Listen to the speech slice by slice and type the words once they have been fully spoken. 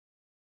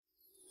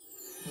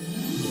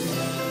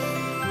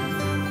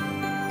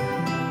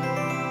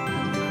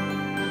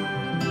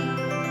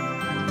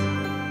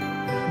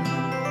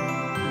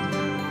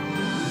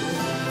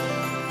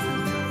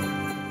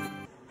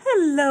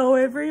Hello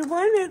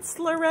everyone, it's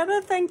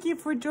Loretta. Thank you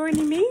for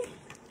joining me.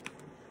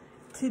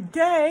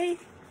 Today,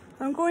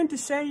 I'm going to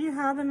show you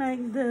how to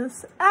make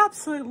this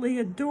absolutely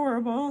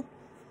adorable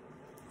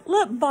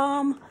lip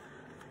balm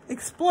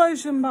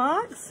explosion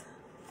box.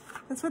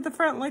 That's what the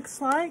front looks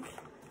like.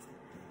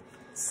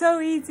 So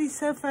easy,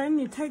 so fun.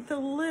 You take the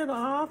lid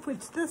off,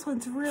 which this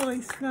one's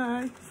really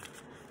snug,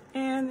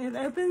 and it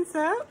opens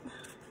up,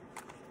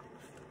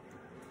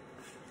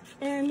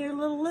 and your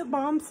little lip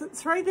balm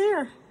sits right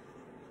there.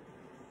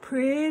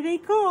 Pretty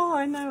cool.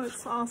 I know,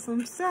 it's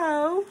awesome.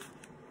 So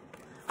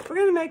we're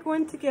going to make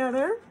one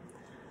together.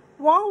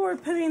 While we're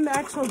putting the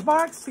actual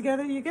box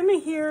together, you're going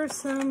to hear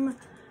some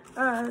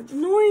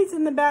noise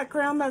in the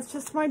background. That's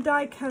just my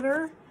die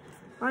cutter.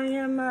 I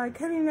am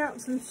cutting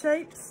out some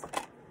shapes.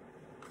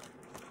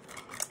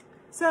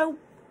 So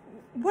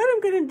what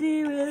I'm going to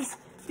do is,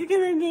 you're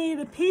going to need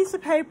a piece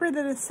of paper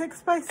that is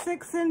 6 by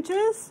 6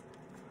 inches,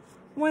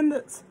 one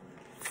that's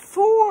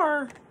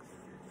 4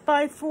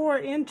 by 4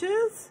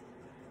 inches,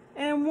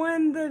 and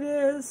one that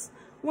is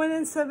 1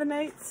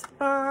 7/8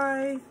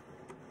 by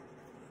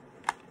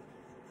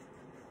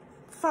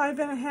 5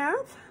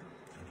 1/2.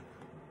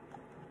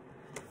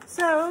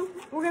 So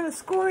we're going to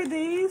score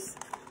these.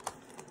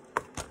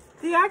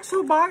 The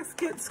actual box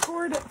gets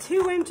scored at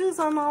 2 inches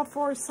on all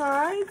 4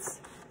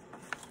 sides.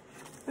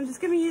 I'm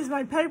just going to use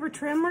my paper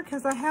trimmer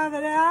because I have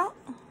it out.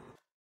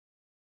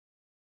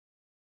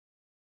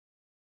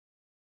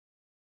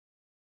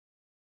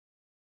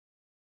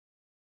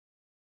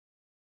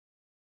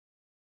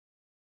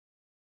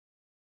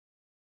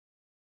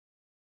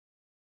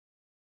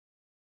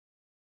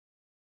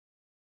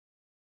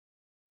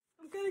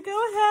 I'm going to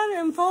go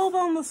ahead and fold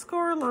on the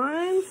score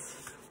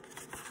lines.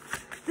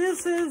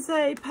 This is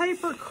a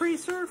paper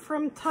creaser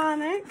from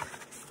Tonic.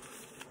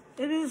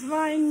 It is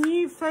my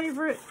new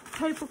favorite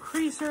paper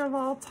creaser of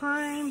all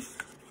time.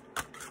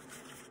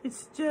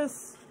 It's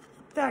just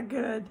that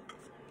good.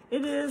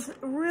 It is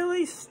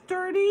really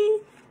sturdy.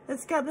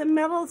 It's got the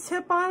metal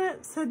tip on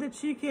it so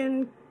that you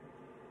can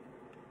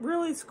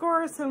really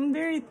score some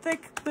very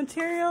thick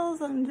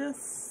materials. I'm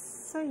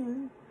just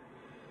saying.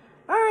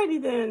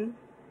 Alrighty then.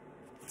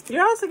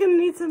 You're also going to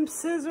need some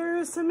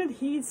scissors, some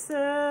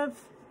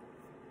adhesive,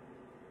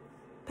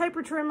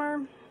 paper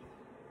trimmer,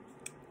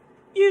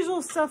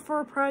 usual stuff for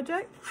a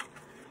project.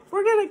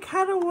 We're going to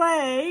cut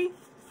away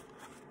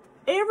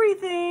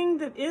everything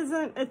that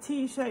isn't a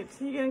T-shape.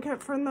 So you're going to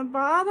cut from the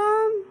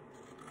bottom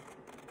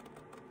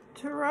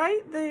to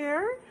right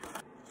there,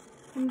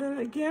 and then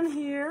again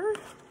here.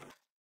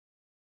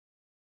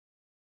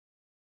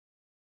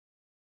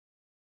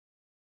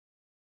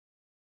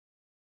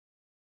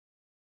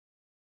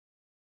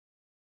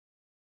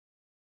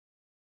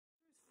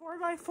 It's 4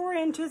 by 4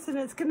 inches, and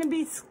it's going to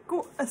be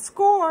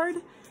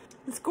scored.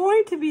 It's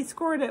going to be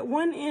scored at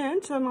 1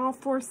 inch on all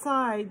 4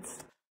 sides.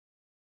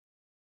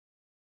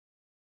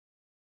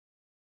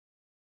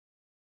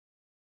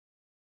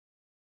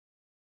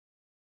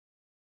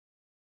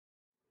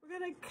 We're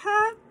going to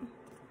cut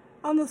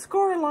on the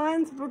score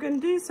lines. We're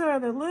going to do so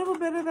at a little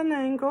bit of an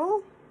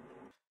angle.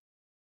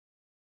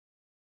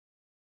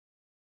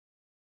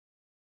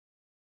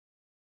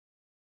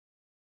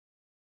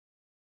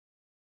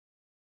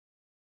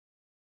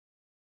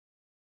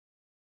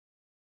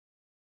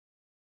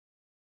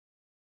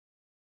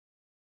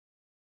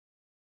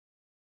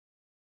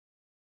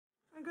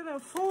 I'm going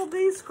to fold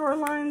these score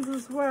lines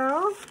as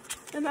well,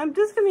 and I'm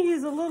just going to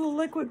use a little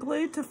liquid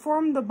glue to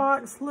form the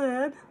box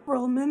lid.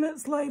 Several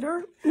minutes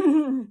later,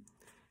 do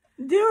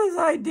as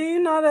I do,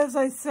 not as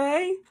I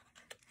say.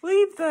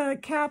 Leave the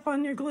cap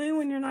on your glue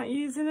when you're not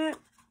using it.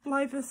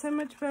 Life is so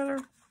much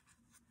better.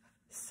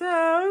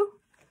 So,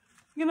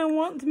 you're going to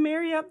want to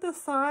marry up the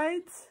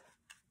sides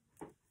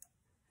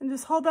and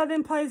just hold that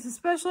in place,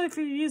 especially if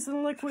you're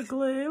using liquid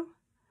glue.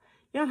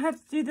 You don't have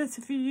to do this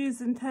if you're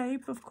using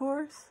tape, of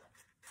course.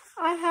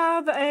 I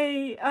have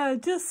a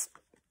just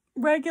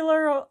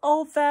regular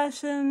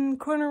old-fashioned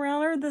corner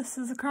rounder. This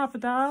is a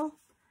crocodile.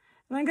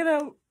 And I'm going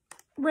to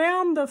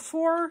round the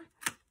 4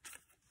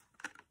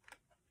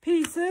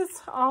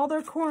 pieces, all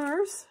their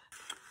corners.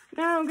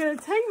 Now I'm going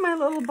to take my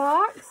little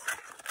box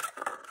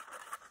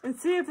and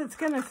see if it's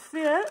going to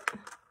fit.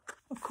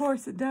 Of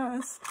course it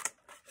does.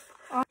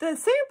 The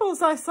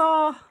samples I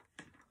saw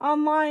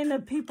online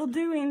of people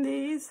doing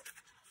these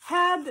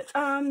had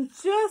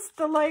just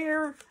the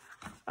layer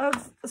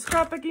of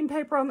scrapbooking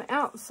paper on the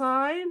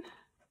outside.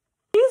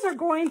 These are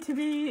going to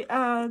be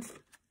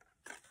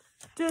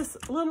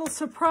just little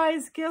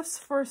surprise gifts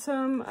for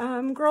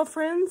some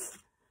girlfriends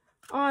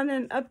on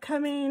an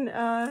upcoming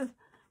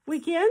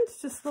weekend,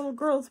 just little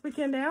girls'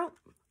 weekend out.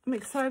 I'm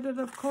excited,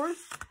 of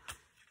course.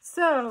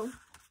 So,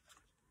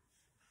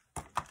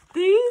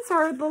 these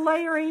are the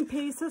layering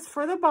pieces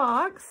for the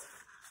box,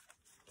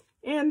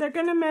 and they're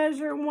going to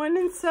measure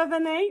 1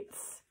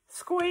 7/8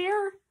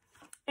 square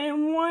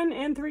and 1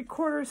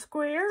 3/4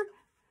 square,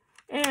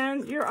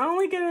 and you're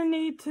only going to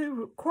need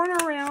to corner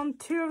around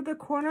 2 of the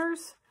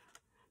corners,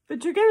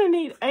 but you're going to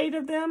need 8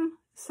 of them.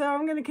 So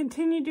I'm going to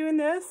continue doing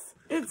this.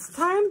 It's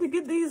time to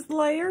get these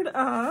layered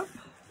up.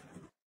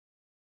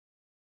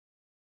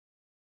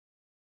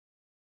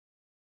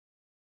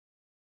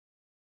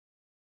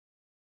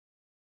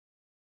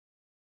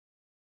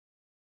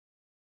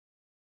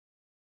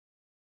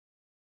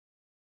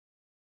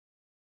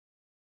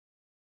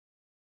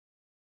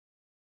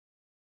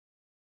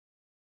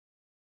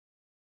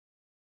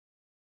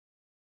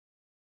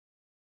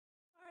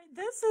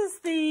 This is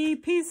the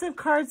piece of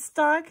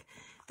cardstock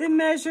that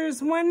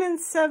measures 1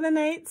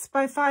 7/8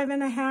 by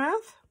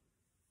 5.5.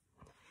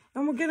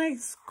 And we're going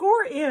to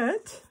score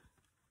it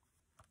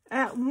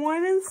at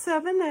 1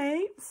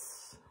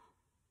 7/8,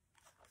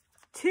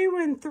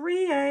 2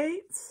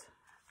 3/8,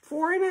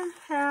 4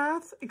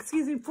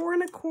 1/2, 4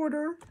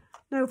 1/4,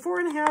 no,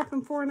 4 1/2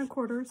 and 4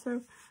 1/4,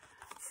 so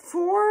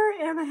 4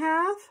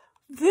 1/2.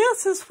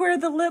 This is where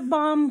the lip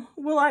balm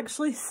will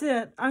actually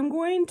sit. I'm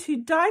going to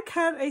die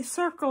cut a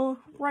circle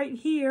right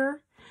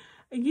here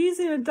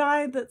using a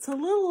die that's a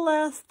little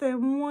less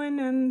than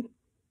 1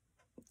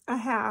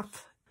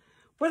 1/2.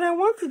 What I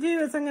want to do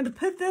is I'm going to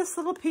put this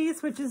little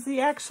piece, which is the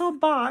actual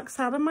box,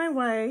 out of my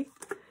way,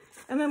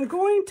 and I'm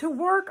going to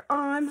work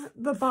on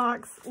the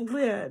box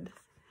lid.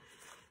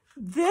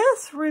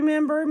 This,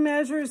 remember,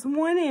 measures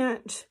 1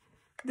 inch.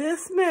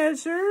 This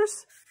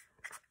measures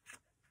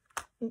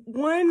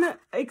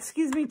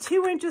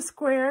 2 inches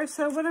square.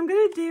 So what I'm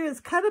going to do is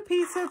cut a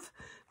piece of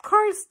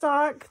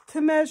cardstock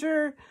to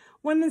measure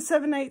 1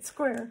 7/8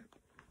 square.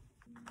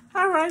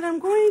 All right, I'm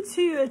going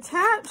to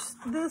attach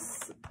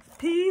this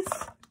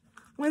piece.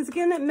 Once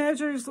again, it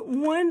measures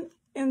 1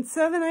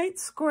 7/8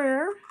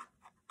 square.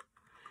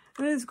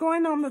 It is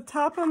going on the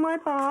top of my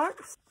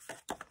box.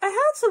 I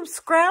have some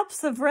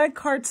scraps of red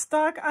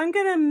cardstock. I'm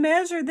going to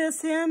measure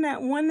this in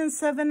at 1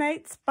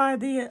 7/8 by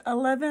the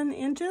 11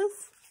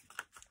 inches.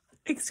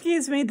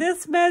 Excuse me,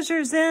 this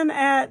measures in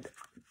at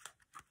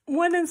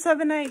 1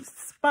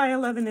 7/8 by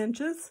 11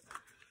 inches,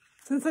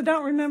 since I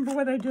don't remember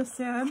what I just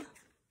said.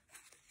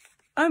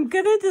 I'm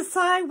going to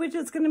decide which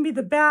is going to be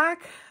the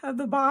back of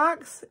the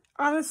box.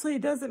 Honestly,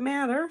 it doesn't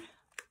matter.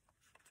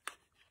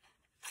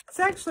 It's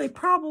actually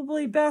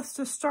probably best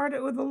to start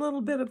it with a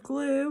little bit of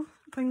glue,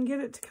 if I can get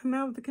it to come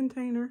out of the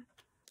container.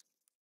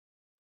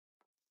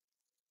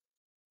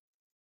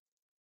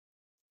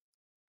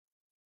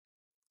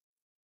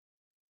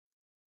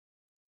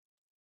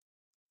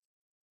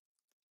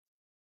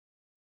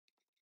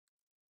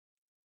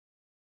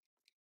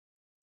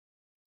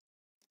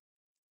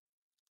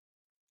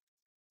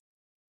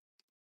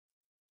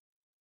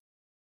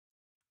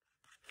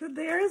 So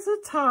there's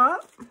the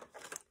top,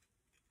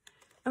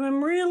 and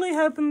I'm really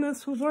hoping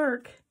this will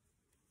work.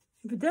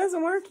 If it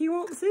doesn't work, you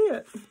won't see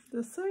it.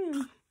 Just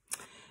saying.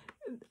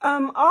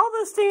 All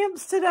the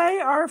stamps today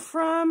are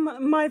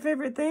from My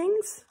Favorite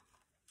Things,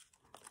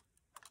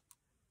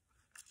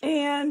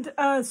 and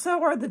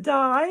so are the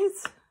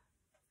dies.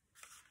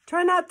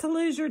 Try not to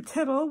lose your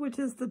tittle, which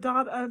is the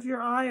dot of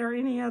your I or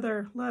any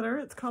other letter.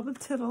 It's called a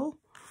tittle.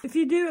 If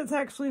you do, it's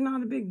actually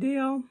not a big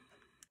deal.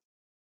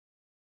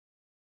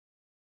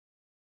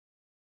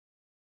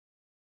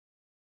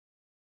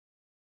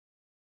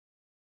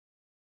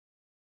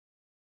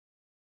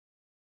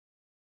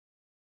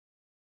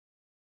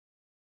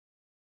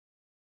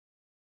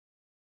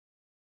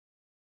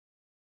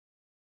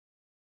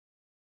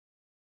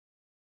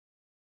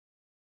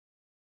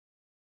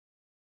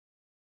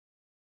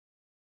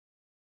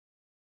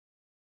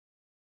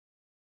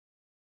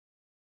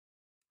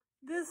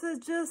 This is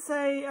just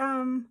a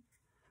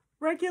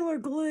regular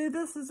glue.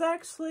 This is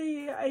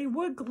actually a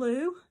wood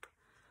glue.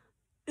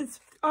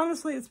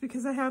 Honestly, it's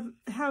because I have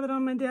it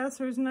on my desk.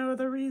 There's no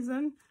other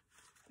reason.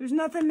 There's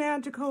nothing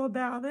magical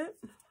about it.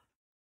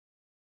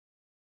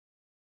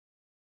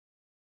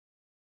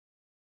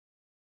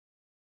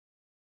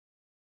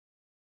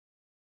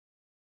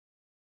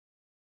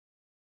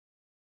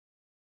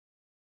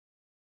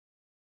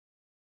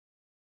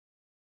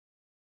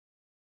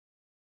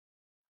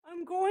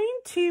 I'm going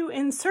to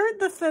insert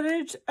the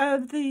footage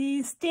of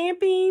the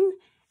stamping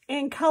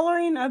and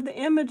coloring of the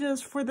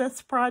images for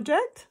this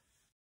project.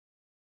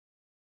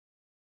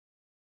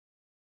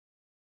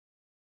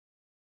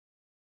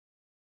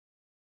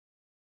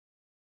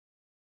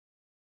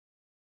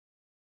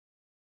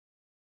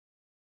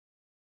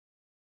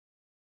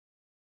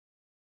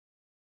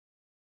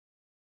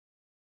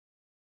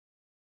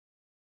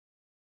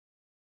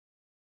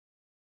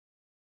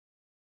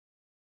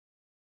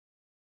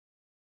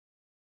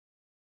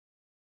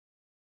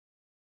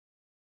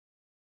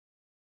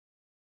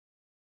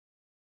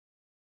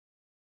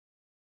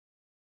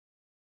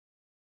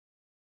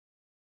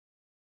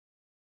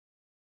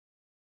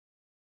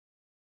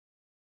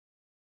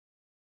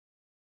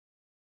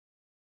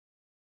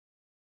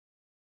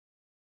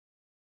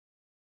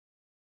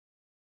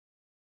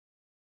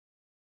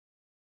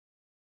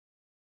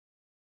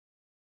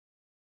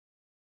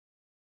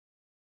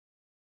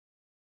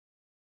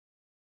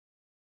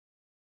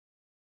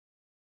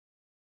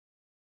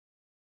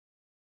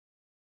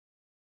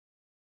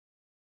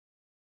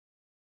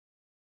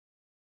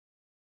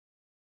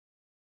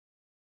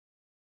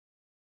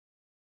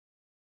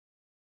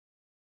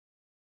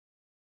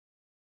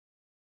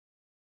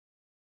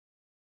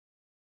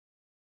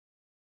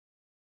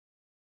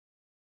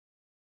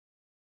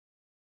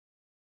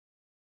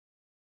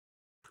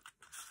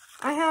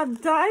 I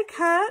have die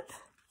cut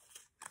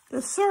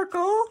the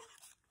circle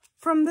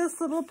from this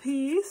little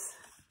piece,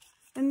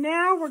 and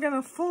now we're going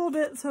to fold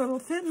it so it'll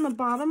fit in the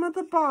bottom of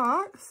the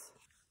box.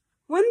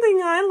 One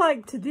thing I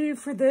like to do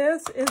for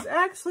this is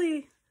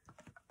actually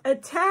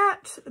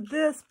attach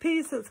this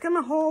piece that's going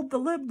to hold the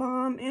lip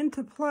balm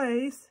into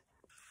place.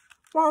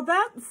 While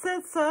that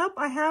sets up,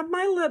 I have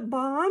my lip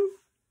balm,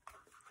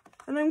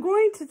 and I'm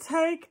going to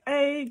take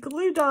a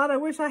glue dot. I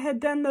wish I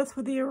had done this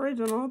with the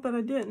original, but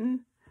I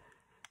didn't,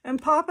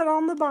 and pop it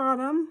on the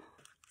bottom.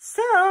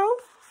 So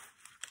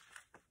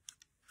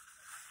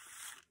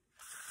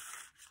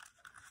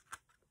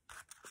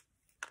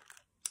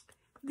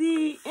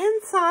the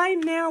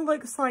inside now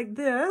looks like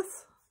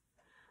this.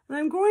 And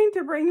I'm going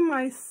to bring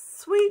my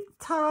sweet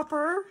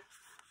topper,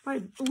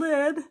 my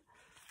lid,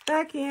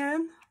 back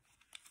in.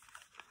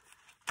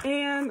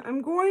 And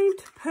I'm going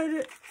to put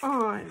it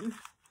on.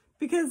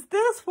 Because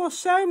this will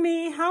show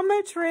me how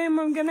much room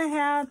I'm going to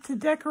have to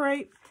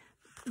decorate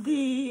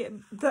the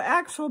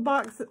actual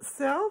box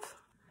itself.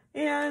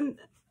 And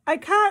I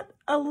cut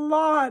a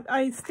lot.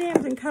 I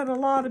stamped and cut a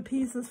lot of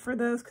pieces for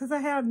this because I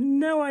have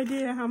no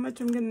idea how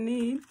much I'm going to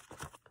need.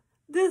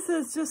 This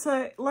is just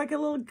like a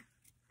little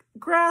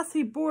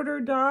grassy border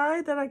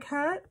die that I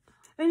cut.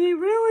 And you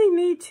really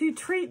need to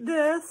treat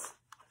this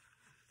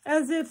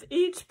as if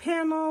each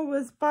panel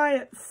was by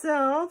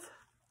itself.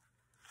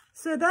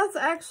 So that's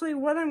actually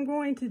what I'm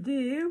going to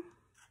do.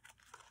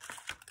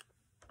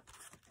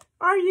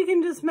 Or you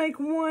can just make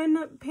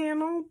one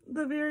panel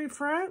the very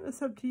front.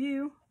 It's up to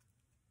you.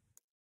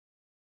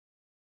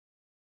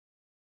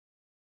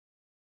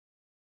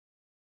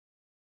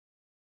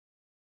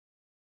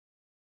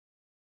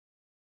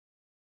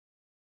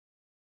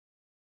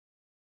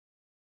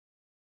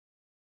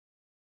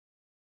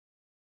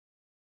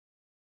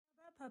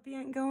 Puppy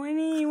ain't going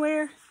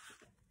anywhere.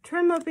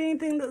 Trim up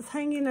anything that's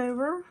hanging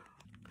over.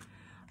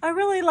 I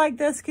really like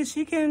this because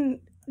you can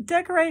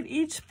decorate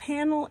each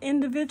panel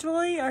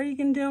individually, or you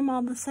can do them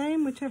all the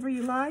same, whichever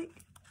you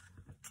like.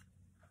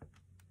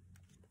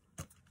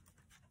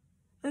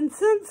 And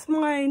since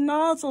my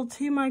nozzle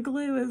to my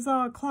glue is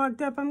all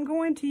clogged up, I'm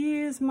going to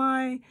use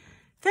my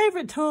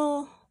favorite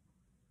tool.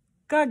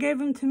 God gave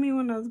them to me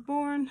when I was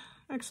born.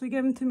 Actually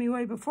gave them to me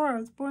way before I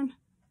was born.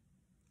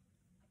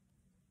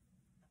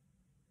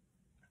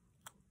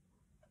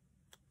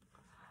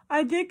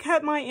 I did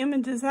cut my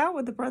images out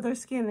with the Brother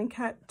Scan and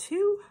Cut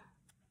 2.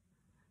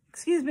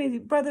 Excuse me, the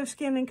Brother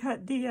Scan and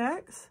Cut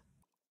DX.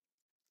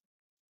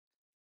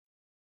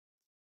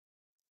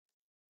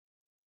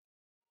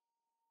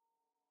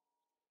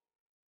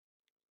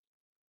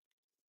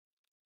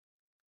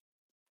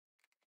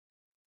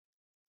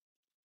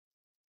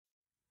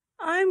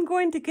 I'm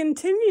going to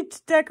continue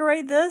to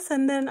decorate this,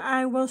 and then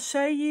I will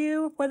show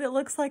you what it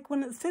looks like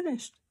when it's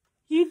finished.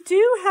 You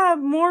do have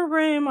more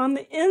room on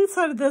the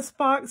inside of this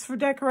box for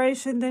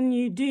decoration than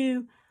you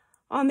do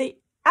on the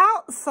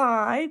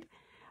outside,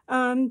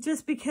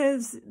 just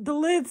because the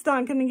lid's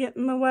not going to get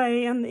in the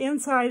way. On the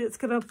inside, it's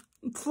going to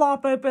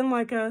flop open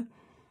like a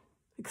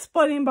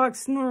exploding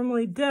box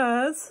normally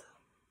does.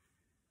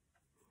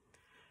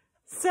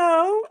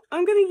 So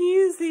I'm going to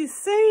use these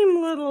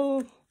same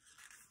little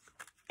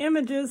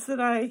images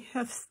that I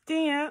have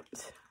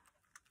stamped,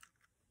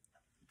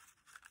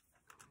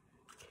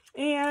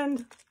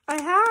 and I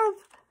have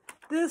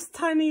this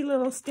tiny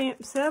little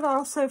stamp set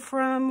also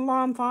from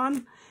Lawn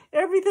Fawn.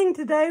 Everything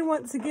today,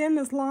 once again,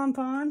 is Lawn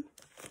Fawn.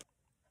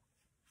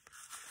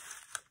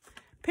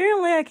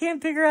 Apparently, I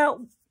can't figure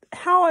out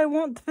how I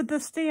want to put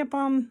this stamp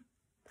on.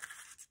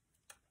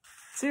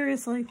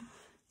 Seriously.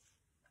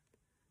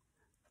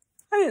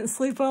 I didn't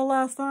sleep well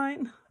last night.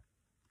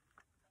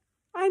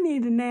 I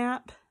need a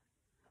nap.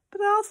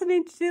 But I also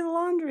need to do the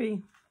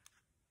laundry.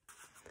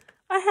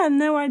 I have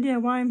no idea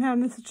why I'm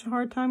having such a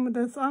hard time with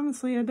this.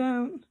 Honestly, I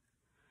don't.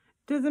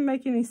 It doesn't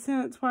make any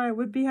sense why I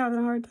would be having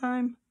a hard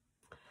time.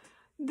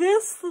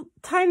 This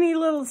tiny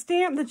little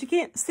stamp that you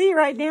can't see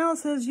right now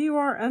says, "You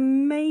are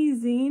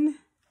amazing."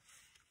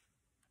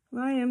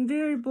 I am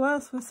very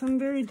blessed with some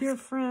very dear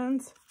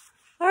friends.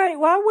 All right,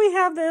 while we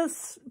have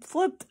this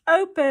flipped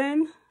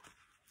open,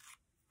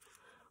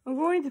 I'm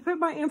going to put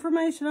my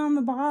information on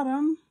the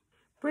bottom.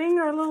 Bring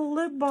our little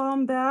lip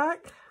balm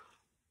back.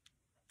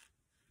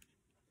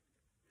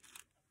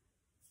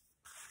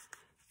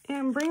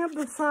 And bring up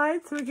the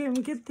side so we can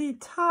get the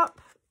top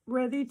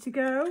ready to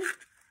go.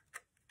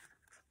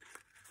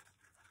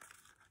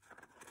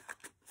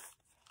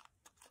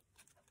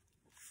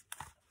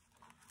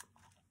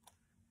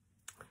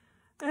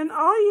 And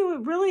all you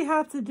would really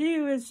have to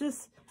do is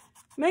just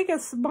make a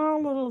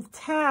small little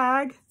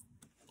tag.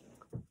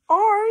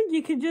 Or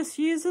you could just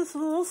use this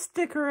little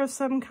sticker of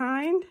some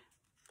kind.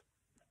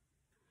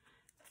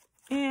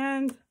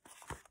 And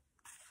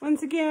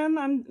once again,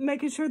 I'm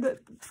making sure that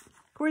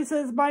where it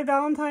says "By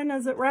Valentine"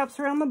 as it wraps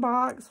around the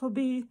box will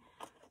be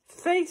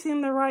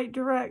facing the right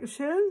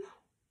direction.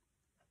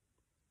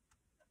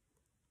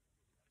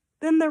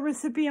 Then the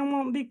recipient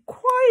won't be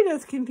quite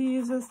as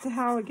confused as to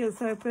how it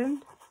gets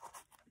opened.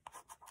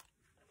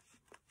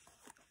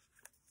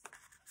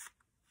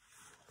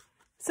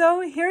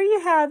 So here you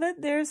have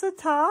it. There's the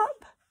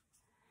top,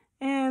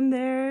 and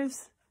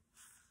there's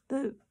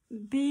the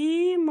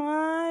 "Be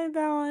My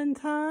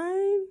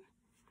Valentine"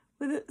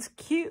 with its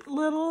cute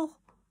little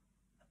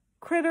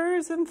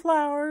critters and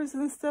flowers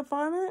and stuff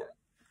on it.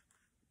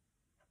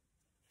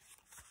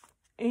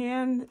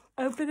 And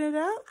open it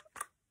up.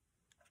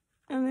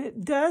 And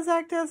it does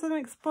act as an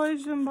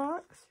explosion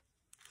box.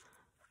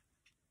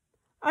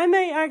 I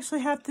may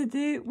actually have to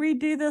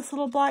redo this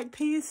little black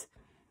piece.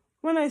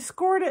 When I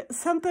scored it,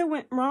 something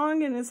went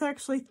wrong and it's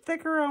actually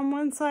thicker on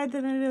one side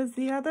than it is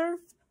the other.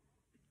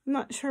 I'm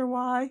not sure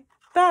why.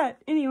 But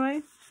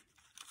anyway,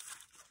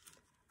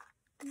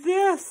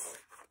 this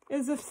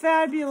is a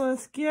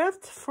fabulous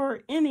gift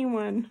for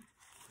anyone.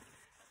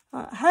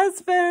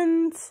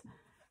 Husbands,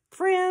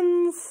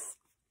 friends,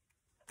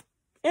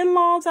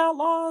 in-laws,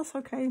 outlaws.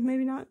 Okay,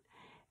 maybe not.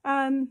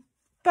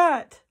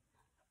 But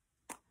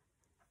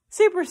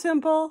super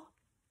simple.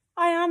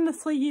 I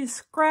honestly used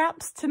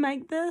scraps to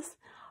make this.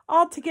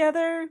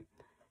 Altogether,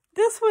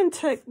 this one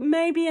took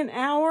maybe an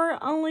hour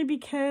only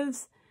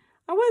because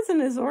I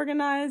wasn't as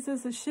organized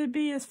as it should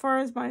be as far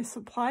as my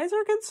supplies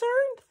are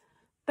concerned.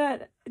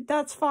 But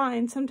that's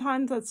fine.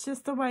 Sometimes that's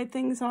just the way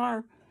things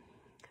are.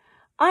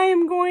 I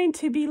am going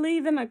to be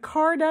leaving a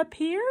card up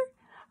here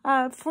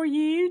for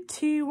you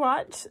to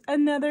watch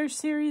another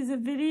series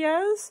of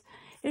videos.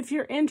 If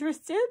you're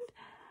interested,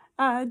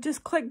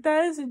 just click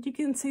those and you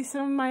can see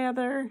some of my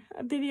other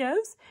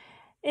videos.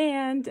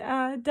 And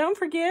don't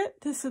forget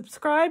to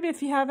subscribe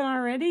if you haven't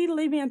already.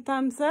 Leave me a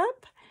thumbs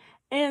up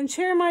and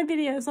share my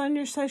videos on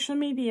your social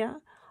media.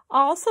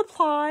 All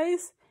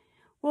supplies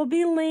will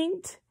be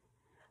linked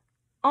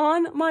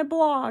on my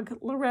blog,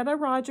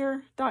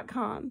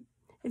 LorettaRoger.com.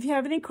 If you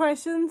have any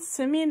questions,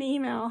 send me an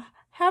email.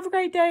 Have a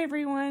great day,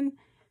 everyone.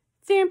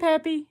 Stay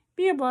happy.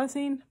 Be a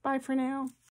blessing. Bye for now.